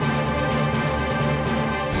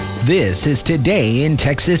This is Today in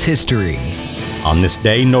Texas History. On this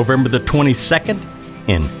day, November the 22nd,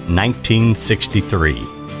 in 1963,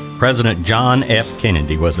 President John F.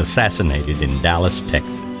 Kennedy was assassinated in Dallas,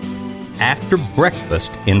 Texas. After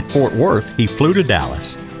breakfast in Fort Worth, he flew to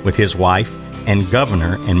Dallas with his wife and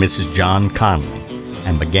Governor and Mrs. John Connally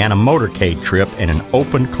and began a motorcade trip in an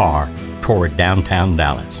open car toward downtown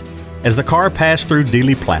Dallas. As the car passed through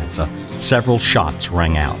Dealey Plaza, several shots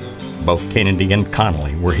rang out. Both Kennedy and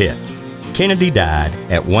Connally were hit. Kennedy died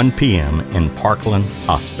at 1 p.m. in Parkland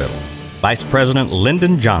Hospital. Vice President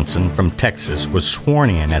Lyndon Johnson from Texas was sworn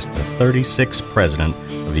in as the 36th President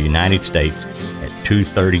of the United States at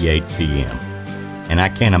 2:38 p.m. And I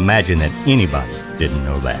can't imagine that anybody didn't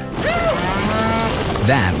know that.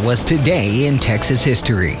 That was Today in Texas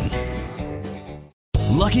History.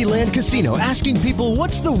 Lucky Land Casino, asking people,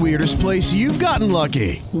 what's the weirdest place you've gotten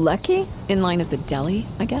lucky? Lucky? In line at the deli,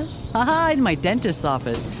 I guess? Aha, in my dentist's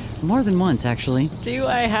office. More than once, actually. Do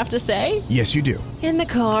I have to say? Yes, you do. In the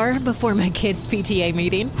car before my kids' PTA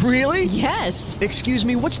meeting. Really? Yes. Excuse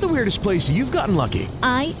me, what's the weirdest place you've gotten lucky?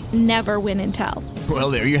 I never win and tell.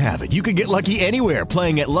 Well, there you have it. You can get lucky anywhere,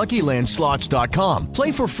 playing at LuckyLandSlots.com.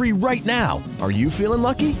 Play for free right now. Are you feeling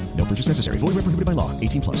lucky? No purchase necessary. Void where prohibited by law.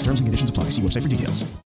 18+. Terms and conditions apply. See website for details.